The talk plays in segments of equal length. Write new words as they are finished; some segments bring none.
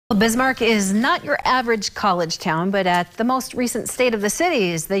Well, Bismarck is not your average college town, but at the most recent State of the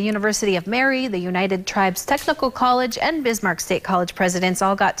Cities, the University of Mary, the United Tribes Technical College, and Bismarck State College presidents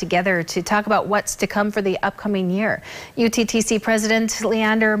all got together to talk about what's to come for the upcoming year. UTTC President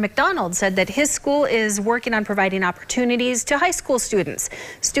Leander McDonald said that his school is working on providing opportunities to high school students.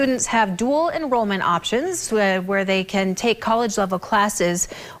 Students have dual enrollment options where they can take college-level classes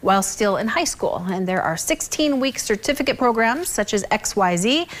while still in high school. And there are 16-week certificate programs such as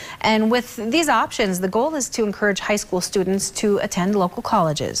XYZ. And with these options, the goal is to encourage high school students to attend local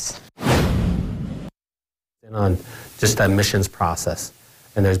colleges. On just the admissions process.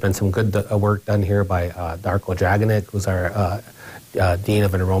 And there's been some good work done here by Darko Dragonic, who's our Dean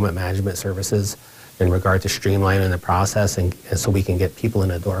of Enrollment Management Services, in regard to streamlining the process and so we can get people in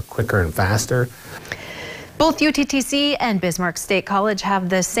the door quicker and faster. Both UTTC and Bismarck State College have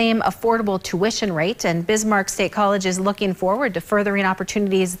the same affordable tuition rate, and Bismarck State College is looking forward to furthering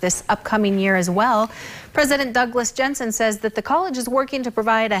opportunities this upcoming year as well. President Douglas Jensen says that the college is working to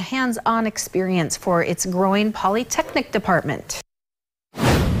provide a hands-on experience for its growing Polytechnic department.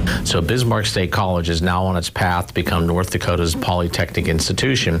 So Bismarck State College is now on its path to become North Dakota's Polytechnic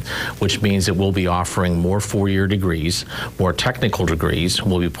institution, which means it will be offering more four-year degrees, more technical degrees.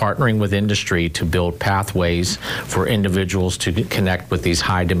 We'll be partnering with industry to build pathways for individuals to connect with these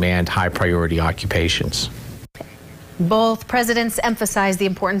high-demand, high-priority occupations. Both presidents emphasized the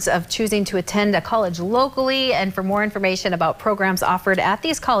importance of choosing to attend a college locally. And for more information about programs offered at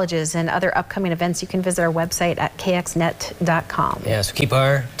these colleges and other upcoming events, you can visit our website at kxnet.com. Yeah, so keep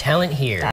our talent here.